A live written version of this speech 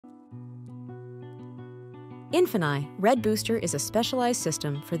INFINI Red Booster is a specialized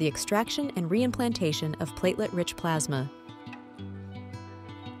system for the extraction and reimplantation of platelet-rich plasma.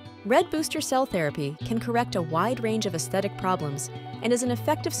 Red Booster cell therapy can correct a wide range of aesthetic problems and is an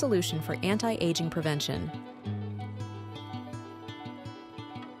effective solution for anti-aging prevention.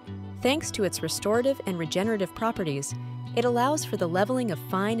 Thanks to its restorative and regenerative properties, it allows for the leveling of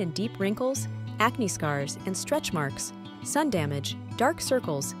fine and deep wrinkles, acne scars and stretch marks, sun damage, dark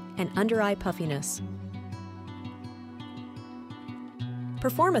circles, and under-eye puffiness.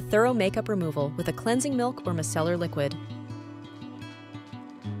 Perform a thorough makeup removal with a cleansing milk or micellar liquid.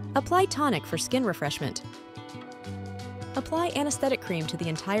 Apply tonic for skin refreshment. Apply anesthetic cream to the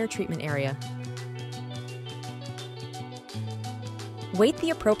entire treatment area. Wait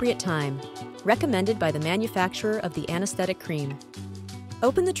the appropriate time, recommended by the manufacturer of the anesthetic cream.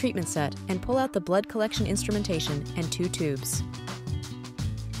 Open the treatment set and pull out the blood collection instrumentation and 2 tubes.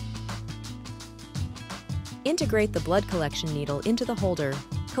 Integrate the blood collection needle into the holder.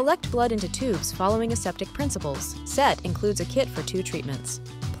 Collect blood into tubes following aseptic principles. Set includes a kit for 2 treatments.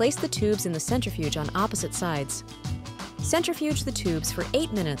 Place the tubes in the centrifuge on opposite sides. Centrifuge the tubes for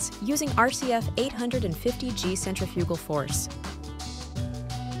 8 minutes using RCF 850G centrifugal force.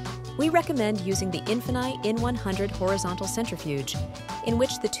 We recommend using the INFINI In100 horizontal centrifuge, in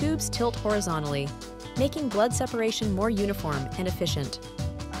which the tubes tilt horizontally, making blood separation more uniform and efficient.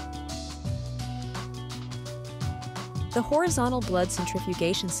 The horizontal blood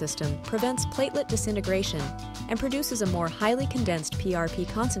centrifugation system prevents platelet disintegration and produces a more highly condensed PRP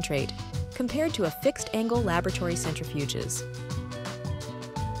concentrate compared to a fixed-angle laboratory centrifuges.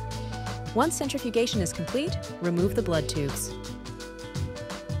 Once centrifugation is complete, remove the blood tubes.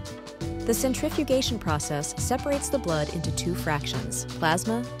 The centrifugation process separates the blood into 2 fractions,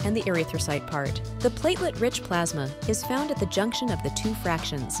 plasma and the erythrocyte part. The platelet-rich plasma is found at the junction of the 2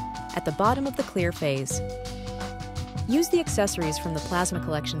 fractions, at the bottom of the clear phase. Use the accessories from the plasma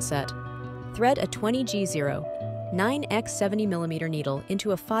collection set. Thread a 20G0, 9x 70mm needle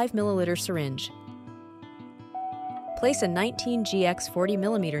into a 5 ml syringe. Place a 19GX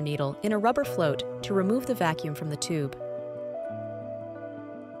 40mm needle in a rubber float to remove the vacuum from the tube.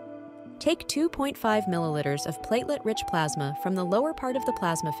 Take 2.5 milliliters of platelet-rich plasma from the lower part of the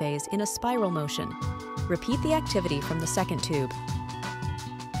plasma phase in a spiral motion. Repeat the activity from the second tube.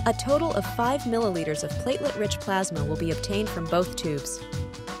 A total of 5 milliliters of platelet-rich plasma will be obtained from both tubes.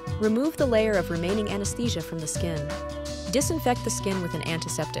 Remove the layer of remaining anesthesia from the skin. Disinfect the skin with an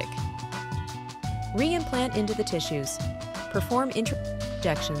antiseptic. Reimplant into the tissues. Perform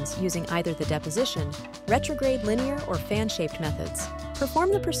injections using either the deposition, retrograde linear, or fan-shaped methods.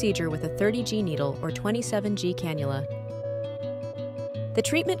 Perform the procedure with a 30G needle or 27G cannula. The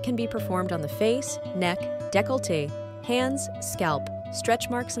treatment can be performed on the face, neck, décolleté, hands, scalp, stretch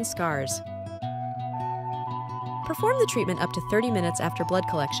marks, and scars. Perform the treatment up to 30 minutes after blood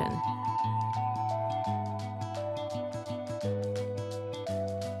collection.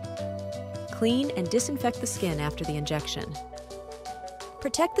 Clean and disinfect the skin after the injection.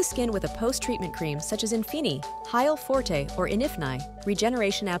 Protect the skin with a post-treatment cream such as INFINI, Hyal Forte, or INFINI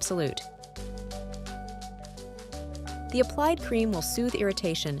Regeneration Absolute. The applied cream will soothe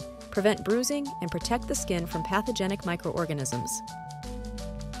irritation, prevent bruising, and protect the skin from pathogenic microorganisms.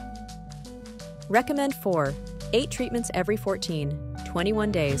 Recommend 8 treatments every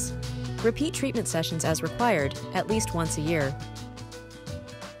 21 days. Repeat treatment sessions as required, at least once a year.